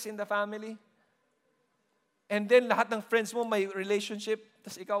sicknesses in the family. And then lahat ng friends mo may relationship,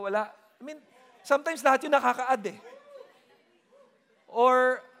 tas ikaw wala. I mean, sometimes lahat yun nakaka-add eh.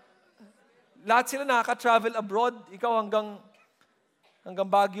 Or lahat sila nakaka-travel abroad, ikaw hanggang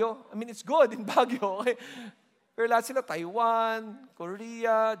Baguio. I mean, it's good in Baguio, okay? Pero lahat sila, Taiwan,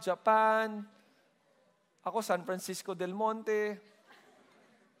 Korea, Japan. Ako, San Francisco del Monte.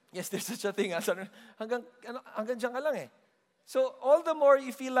 Yes, there's such a thing. Hanggang dyan ka lang eh. So, all the more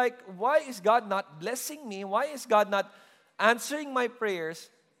you feel like, why is God not blessing me? Why is God not answering my prayers?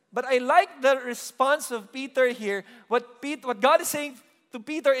 But I like the response of Peter here. What God is saying to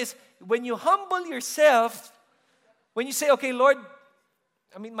Peter is, when you humble yourself, when you say, okay, Lord,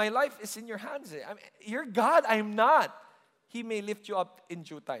 I mean, my life is in your hands. I mean, you're God, I'm not. He may lift you up in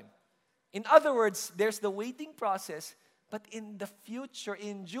due time. In other words, there's the waiting process, but in the future,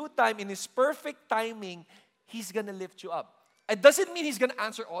 in due time, in His perfect timing, He's gonna lift you up. It doesn't mean He's gonna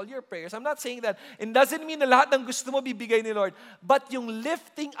answer all your prayers. I'm not saying that. It doesn't mean na lahat ng gusto mo bibigay ni Lord. But yung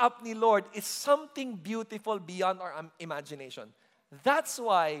lifting up ni Lord is something beautiful beyond our imagination. That's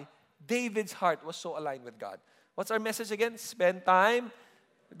why David's heart was so aligned with God. What's our message again? Spend time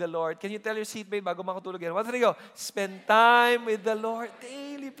with the Lord. Can you tell your seatmate bago makatulog yan? Once go, spend time with the Lord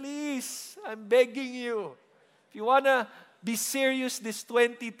daily, please. I'm begging you. If you wanna be serious this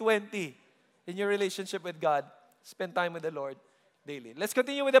 2020 in your relationship with God, spend time with the Lord daily. Let's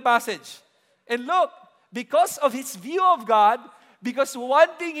continue with the passage. And look, because of his view of God, because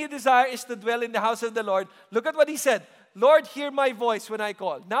one thing he desires is to dwell in the house of the Lord, look at what he said. Lord, hear my voice when I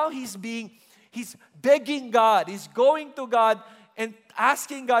call. Now he's begging God. He's going to God and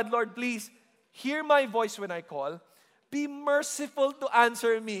asking God, Lord, please, hear my voice when I call. Be merciful to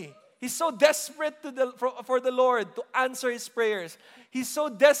answer me. He's so desperate for the Lord to answer his prayers. He's so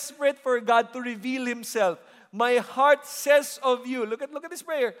desperate for God to reveal himself. My heart says of you. Look at this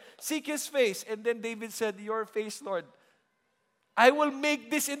prayer. Seek his face. And then David said, your face, Lord. I will make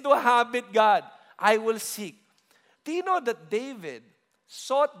this into a habit, God. I will seek. Do you know that David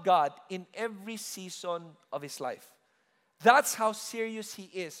sought God in every season of his life? That's how serious he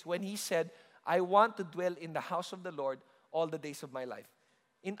is when he said, I want to dwell in the house of the Lord all the days of my life.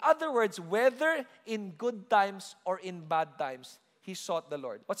 In other words, whether in good times or in bad times, he sought the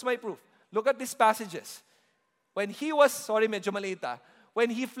Lord. What's my proof? Look at these passages. When he was, medyo malita,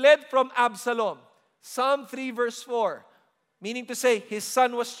 when he fled from Absalom, Psalm 3 verse 4, meaning to say, his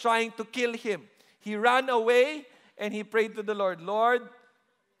son was trying to kill him. He ran away and he prayed to the Lord. Lord,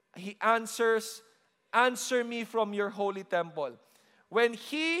 he answer me from your holy temple. When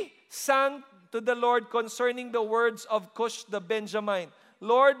he sang to the Lord concerning the words of Cush the Benjamite,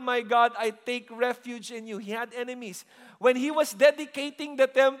 Lord my God, I take refuge in you. He had enemies. When he was dedicating the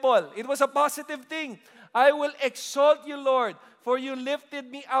temple, it was a positive thing. I will exalt you, Lord, for you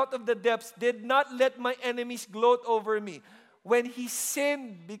lifted me out of the depths, did not let my enemies gloat over me. When he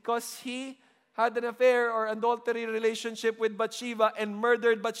sinned because he had an affair or adultery relationship with Bathsheba and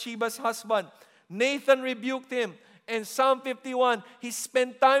murdered Bathsheba's husband, Nathan rebuked him. And Psalm 51, he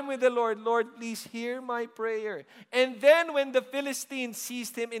spent time with the Lord. Lord, please hear my prayer. And then when the Philistines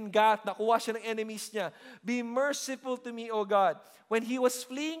seized him in Gath, nakuha siya ng enemies niya, be merciful to me, O God. When he was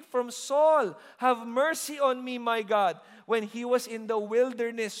fleeing from Saul, have mercy on me, my God. When he was in the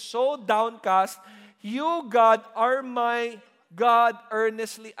wilderness, so downcast, you, God, are my God,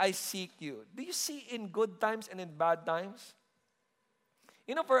 earnestly I seek you. Do you see in good times and in bad times?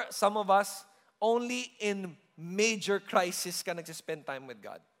 You know, for some of us, only in major crisis ka nagsispend time with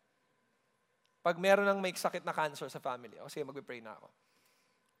God. Pag meron ng may sakit na cancer sa family, sige, mag-pray na ako.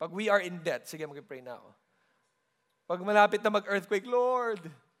 Pag we are in debt, sige, mag-pray na ako. Pag malapit na mag-earthquake, Lord,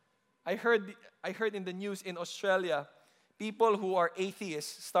 I heard in the news in Australia, people who are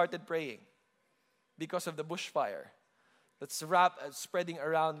atheists started praying because of the bushfire that's spreading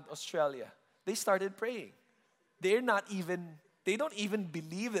around Australia. They started praying. They don't even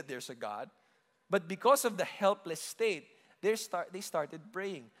believe that there's a God. But because of the helpless state, they started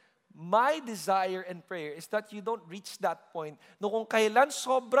praying. My desire and prayer is that you don't reach that point no kung kailan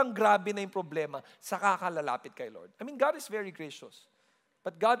sobrang grabe na yung problema, saka ka lalapit kay Lord. I mean, God is very gracious.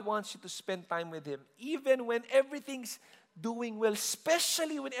 But God wants you to spend time with Him even when everything's doing well,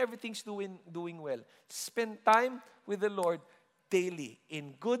 especially when everything's doing well. Spend time with the Lord daily.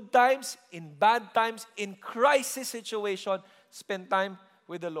 In good times, in bad times, in crisis situation, spend time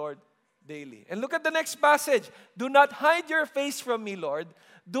with the Lord daily. And look at the next passage. Do not hide your face from me, Lord.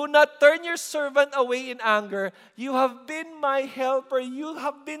 Do not turn your servant away in anger. You have been my helper. You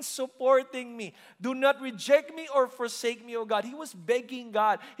have been supporting me. Do not reject me or forsake me, O God. He was begging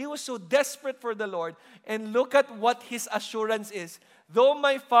God. He was so desperate for the Lord. And look at what his assurance is. Though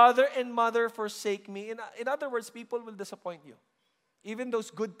my father and mother forsake me. In other words, people will disappoint you. Even those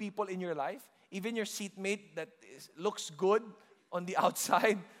good people in your life, even your seatmate that looks good on the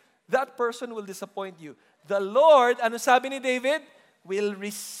outside, that person will disappoint you. The Lord, ano sabi ni David? Will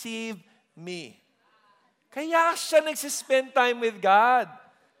receive me. Kaya siya nagsispend time with God.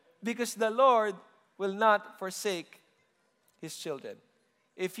 Because the Lord will not forsake His children.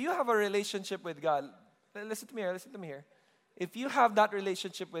 If you have a relationship with God, listen to me here. If you have that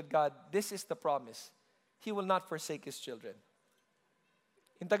relationship with God, this is the promise. He will not forsake His children.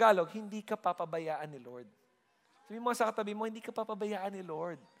 In Tagalog, hindi ka papabayaan ni Lord. Sabi mo sa katabi mo, hindi ka papabayaan ni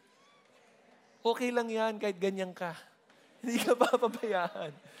Lord. Okay lang yan kahit ganyan ka. Hindi ka papabayaan.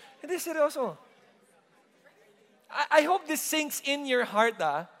 Hindi, seryoso. I hope this sinks in your heart,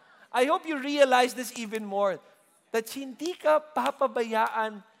 I hope you realize this even more. That hindi ka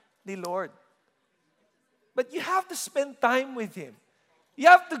papabayaan ni Lord. But you have to spend time with Him. You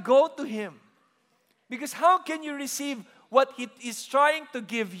have to go to Him. Because how can you receive what He is trying to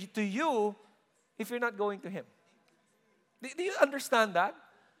give to you if you're not going to Him? Do you understand that?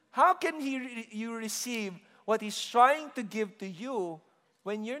 How can you receive what He's trying to give to you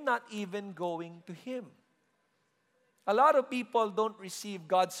when you're not even going to Him? A lot of people don't receive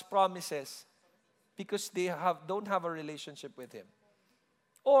God's promises because they don't have a relationship with Him.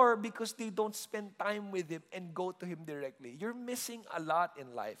 Or because they don't spend time with Him and go to Him directly. You're missing a lot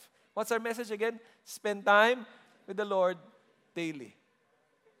in life. What's our message again? Spend time with the Lord daily.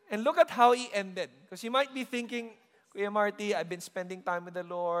 And look at how he ended. Because you might be thinking, Kuya Marty, I've been spending time with the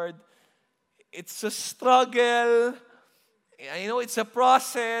Lord. It's a struggle. I know it's a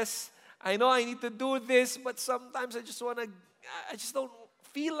process. I know I need to do this, but sometimes I just don't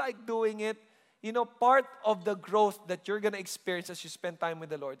feel like doing it. You know, part of the growth that you're going to experience as you spend time with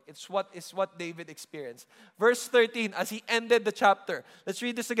the Lord, it's what David experienced. Verse 13, as he ended the chapter. Let's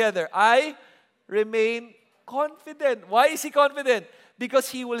read this together. I remain confident. Why is he confident? Because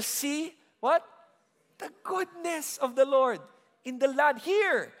he will see, what? The goodness of the Lord in the land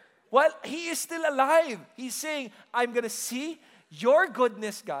here. While he is still alive, he's saying, I'm going to see your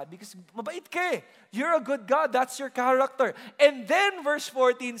goodness, God, because mabait ka eh. You're a good God. That's your character. And then verse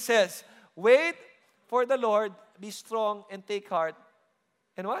 14 says, wait for the Lord, be strong and take heart.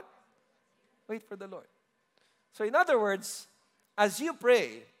 And what? Wait for the Lord. So in other words, as you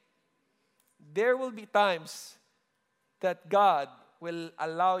pray, there will be times that God will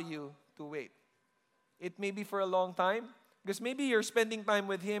allow you to wait. It may be for a long time, because maybe you're spending time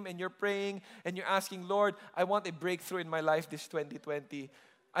with Him and you're praying and you're asking, Lord, I want a breakthrough in my life this 2020.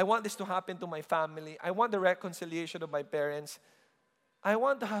 I want this to happen to my family. I want the reconciliation of my parents. I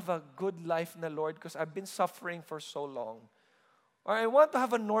want to have a good life na, Lord, because I've been suffering for so long. Or I want to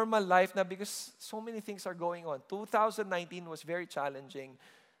have a normal life na because so many things are going on. 2019 was very challenging.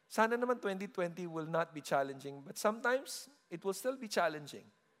 Sana naman 2020 will not be challenging, but sometimes it will still be challenging.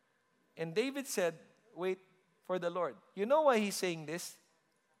 And David said, wait for the Lord. You know why he's saying this?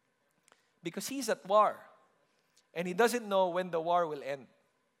 Because he's at war. And he doesn't know when the war will end.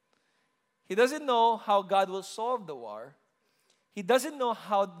 He doesn't know how God will solve the war. He doesn't know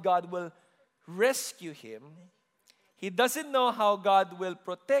how God will rescue him. He doesn't know how God will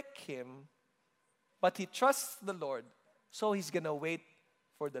protect him. But he trusts the Lord. So he's going to wait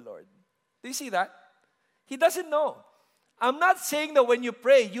for the Lord. Do you see that? He doesn't know. I'm not saying that when you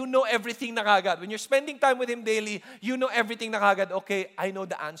pray, you know everything na kagad. When you're spending time with Him daily, you know everything na kagad. Okay, I know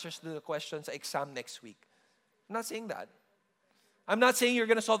the answers to the questions sa exam next week. I'm not saying that. I'm not saying you're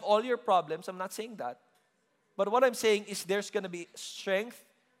going to solve all your problems. I'm not saying that. But what I'm saying is there's going to be strength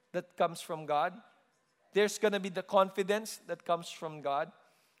that comes from God. There's going to be the confidence that comes from God.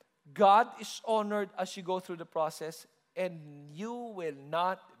 God is honored as you go through the process, and you will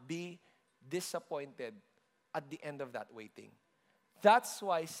not be disappointed at the end of that waiting. That's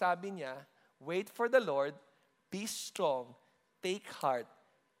why sabi niya, wait for the Lord, be strong, take heart,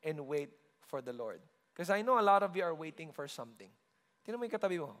 and wait for the Lord. Because I know a lot of you are waiting for something. Tingnan mo yung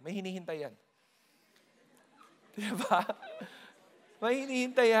katabi mo, may hinihintay yan. Diba? May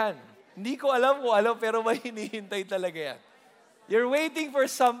hinihintay yan. Hindi ko alam kung alam, pero may hinihintay talaga yan. You're waiting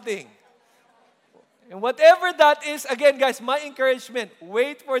for something. And whatever that is, again guys, my encouragement,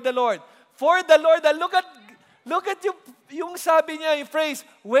 wait for the Lord. For the Lord, Look at yung sabi niya, yung phrase,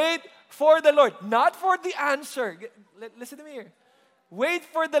 wait for the Lord. Not for the answer. Listen to me here. Wait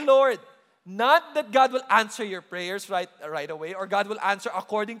for the Lord. Not that God will answer your prayers right away or God will answer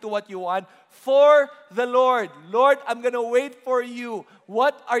according to what you want. For the Lord. Lord, I'm going to wait for you.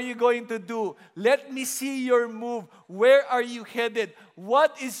 What are you going to do? Let me see your move. Where are you headed?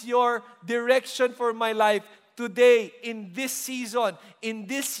 What is your direction for my life today, in this season, in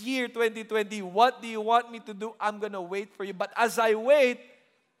this year 2020? What do you want me to do? I'm going to wait for you. But as I wait,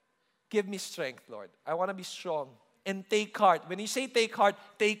 give me strength, Lord. I want to be strong. And take heart. When you say take heart,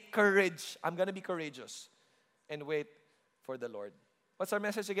 take courage. I'm going to be courageous. And wait for the Lord. What's our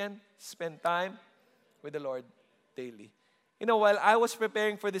message again? Spend time with the Lord daily. You know, while I was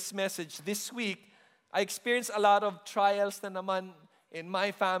preparing for this message this week, I experienced a lot of trials na naman in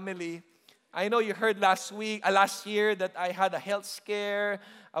my family. I know you heard last year that I had a health scare.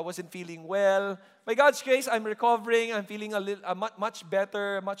 I wasn't feeling well. By God's grace, I'm recovering. I'm feeling much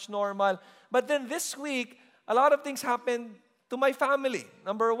better, much normal. But then this week, a lot of things happened to my family.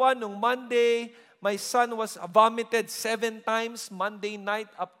 Number one, nung Monday, my son was vomited 7 times, Monday night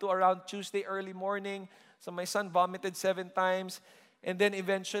up to around Tuesday early morning. So my son vomited 7 times. And then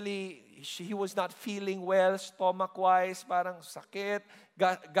eventually, he was not feeling well, stomach-wise, parang sakit,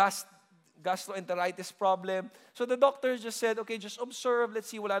 gastroenteritis problem. So the doctor just said, okay, just observe, let's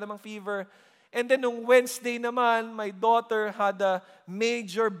see, wala namang fever. And then nung Wednesday naman, my daughter had a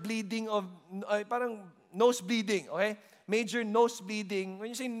major bleeding of, parang nose bleeding, okay? Major nose bleeding. When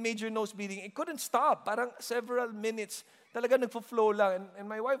you say major nose bleeding, it couldn't stop. Parang several minutes. Talaga nagpo-flow lang. And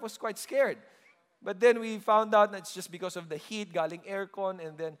my wife was quite scared. But then we found out that it's just because of the heat, galing aircon,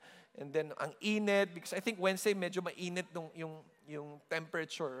 and then ang init. Because I think Wednesday medyo mainit yung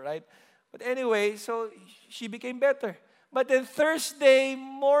temperature, right? But anyway, so she became better. But then Thursday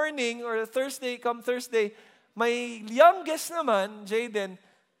morning, or Thursday, my youngest naman, Jaden,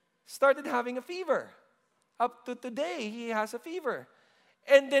 started having a fever. Up to today, he has a fever.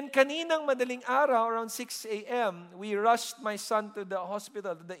 And then kaninang madaling araw, around 6 a.m., we rushed my son to the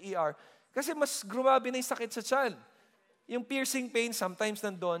hospital, to the ER, kasi mas grumabi na yung sakit sa tiyan. Yung piercing pain, sometimes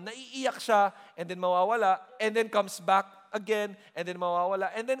nandun, naiiyak siya, and then mawawala, and then comes back again, and then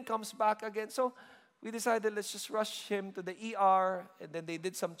mawawala, and then comes back again. So we decided, let's just rush him to the ER, and then they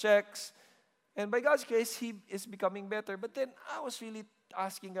did some checks. And by God's grace, he is becoming better. But then I was really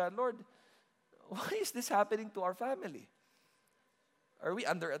asking God, Lord, why is this happening to our family? Are we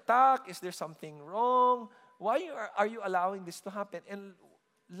under attack? Is there something wrong? Why are you allowing this to happen? And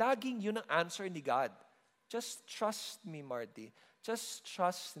laging yun ang answer ni God. Just trust me, Marty. Just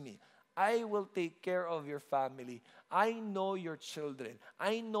trust me. I will take care of your family. I know your children.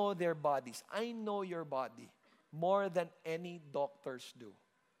 I know their bodies. I know your body more than any doctors do.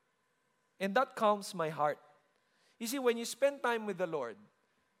 And that calms my heart. You see, when you spend time with the Lord,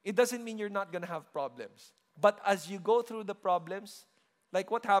 it doesn't mean you're not gonna have problems. But as you go through the problems,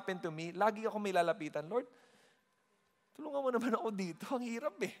 like what happened to me, lagi ako may lalapitan, Lord, tulungan mo naman ako dito. Ang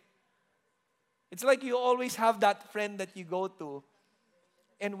hirap eh. It's like you always have that friend that you go to,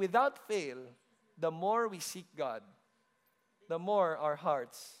 and without fail, the more we seek God, the more our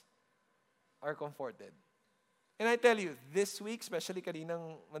hearts are comforted. And I tell you, this week, especially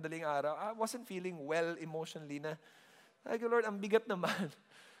kaninang madaling araw, I wasn't feeling well emotionally na, like, Lord, ang bigat naman.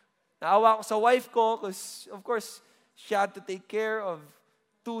 Naawa ko sa wife ko because, of course, she had to take care of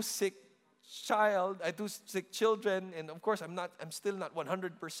 2 sick children, and of course, I'm still not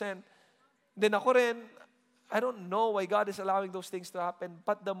 100%. Then ako rin, I don't know why God is allowing those things to happen,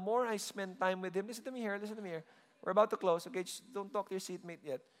 but the more I spend time with Him, listen to me here. We're about to close, okay? Just don't talk to your seatmate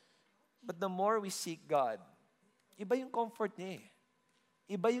yet. But the more we seek God, iba yung comfort niya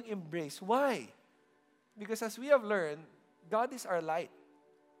eh. Iba yung embrace. Why? Because as we have learned, God is our light.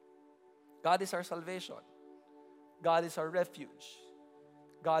 God is our salvation. God is our refuge.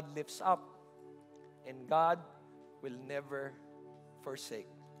 God lifts up. And God will never forsake.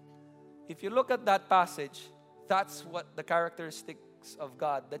 If you look at that passage, that's what the characteristics of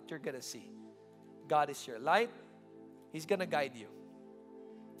God that you're going to see. God is your light. He's going to guide you.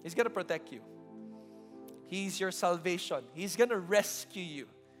 He's going to protect you. He's your salvation. He's going to rescue you.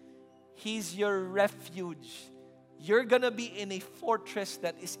 He's your refuge. You're going to be in a fortress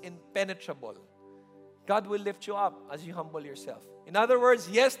that is impenetrable. God will lift you up as you humble yourself. In other words,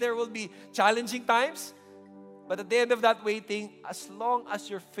 yes, there will be challenging times, but at the end of that waiting, as long as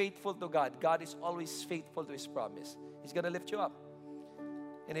you're faithful to God, God is always faithful to His promise. He's going to lift you up.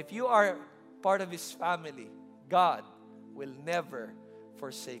 And if you are part of His family, God will never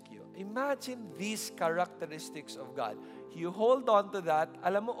forsake you. Imagine these characteristics of God. You hold on to that,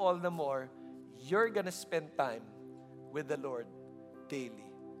 alam mo all the more, you're gonna spend time with the Lord daily.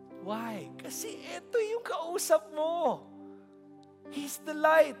 Why? Kasi ito yung kausap mo. He's the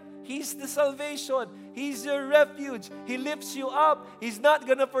light. He's the salvation. He's your refuge. He lifts you up. He's not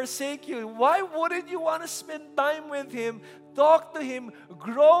gonna forsake you. Why wouldn't you want to spend time with Him, talk to Him,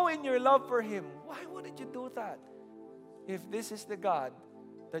 grow in your love for Him? Why wouldn't you do that if this is the God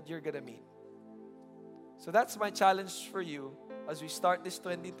that you're gonna meet? So that's my challenge for you as we start this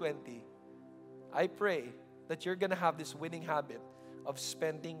 2020. I pray that you're gonna have this winning habit of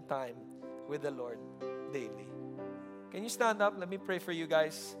spending time with the Lord daily. Can you stand up? Let me pray for you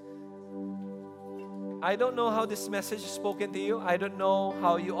guys. I don't know how this message is spoken to you. I don't know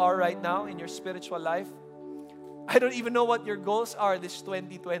how you are right now in your spiritual life. I don't even know what your goals are this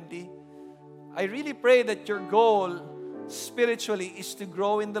 2020. I really pray that your goal spiritually is to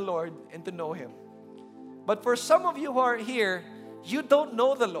grow in the Lord and to know Him. But for some of you who are here, you don't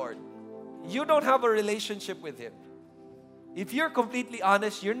know the Lord. You don't have a relationship with Him. If you're completely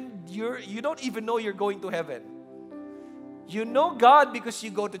honest, you don't even know you're going to heaven. You know God because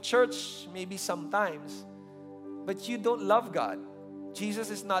you go to church maybe sometimes, but you don't love God. Jesus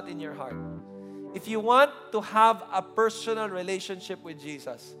is not in your heart. If you want to have a personal relationship with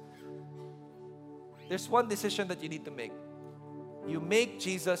Jesus, there's one decision that you need to make. You make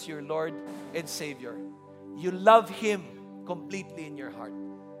Jesus your Lord and Savior. You love Him completely in your heart.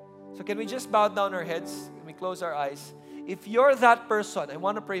 So can we just bow down our heads? Can we close our eyes? If you're that person, I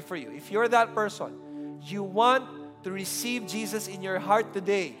want to pray for you. If you're that person, you want to receive Jesus in your heart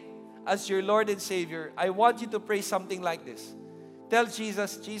today as your Lord and Savior, I want you to pray something like this. Tell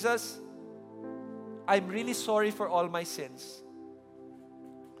Jesus, Jesus, I'm really sorry for all my sins.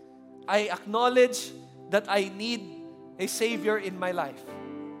 I acknowledge that I need a Savior in my life.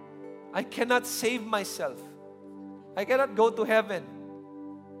 I cannot save myself. I cannot go to heaven.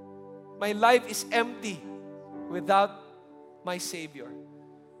 My life is empty without my Savior.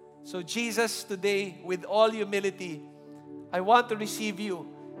 So Jesus, today, with all humility, I want to receive you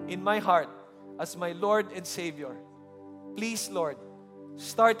in my heart as my Lord and Savior. Please, Lord,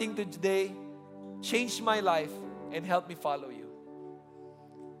 starting today, change my life and help me follow you.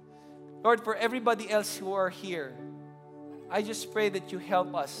 Lord, for everybody else who are here, I just pray that you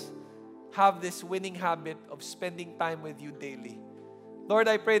help us have this winning habit of spending time with you daily. Lord,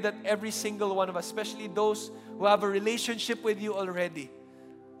 I pray that every single one of us, especially those who have a relationship with you already,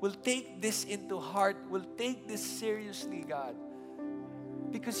 will take this into heart, will take this seriously, God.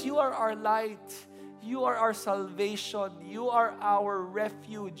 Because you are our light. You are our salvation. You are our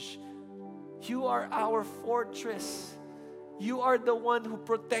refuge. You are our fortress. You are the one who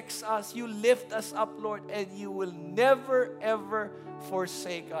protects us. You lift us up, Lord, and you will never, ever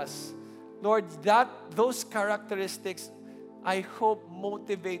forsake us. Lord, those characteristics, I hope,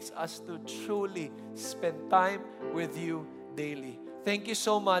 motivates us to truly spend time with you daily. Thank you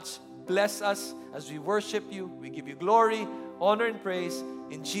so much. Bless us as we worship you. We give you glory, honor, and praise.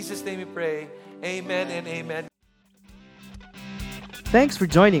 In Jesus' name we pray. Amen and amen. Thanks for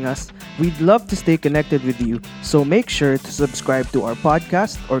joining us. We'd love to stay connected with you, so make sure to subscribe to our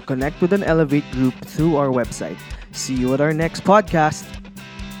podcast or connect with an Elevate group through our website. See you at our next podcast.